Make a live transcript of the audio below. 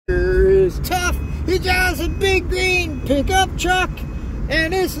drives a big green pickup truck,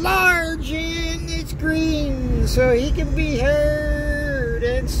 and it's large and it's green, so he can be heard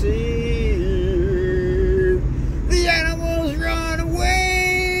and seen. The animals run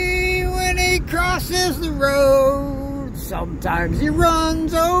away when he crosses the road. Sometimes he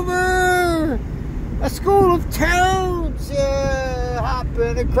runs over a school of toads,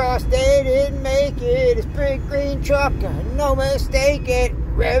 hopping across, they didn't make it. His big green truck, no mistake it,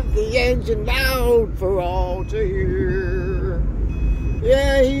 rev the engine loud for all to hear.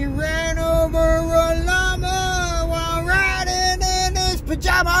 Yeah, he ran over a llama while riding in his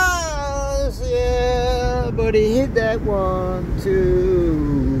pajamas. Yeah, but he hit that one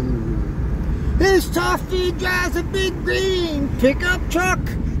too. He's tough, he drives a big green pickup truck.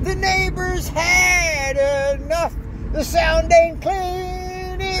 The neighbors had enough. The sound ain't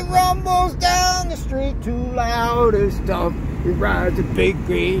clean. It rumbles down the street too loud and stuff. He rides a big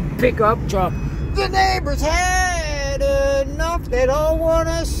green pickup truck. The neighbors had enough. They don't want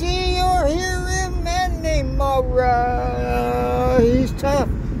to see or hear him anymore. He's tough.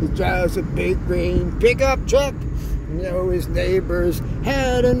 He drives a big green pickup truck. You know, his neighbors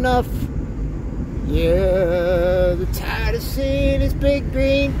had enough. Yeah, they're tired of seeing his big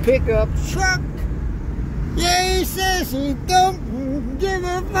green pickup truck. Yeah, he says he don't give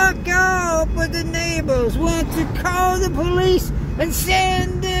a fuck out, but the neighbors want to call the police and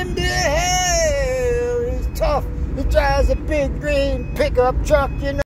send him to hell. He's tough. He drives a big green pickup truck, you know.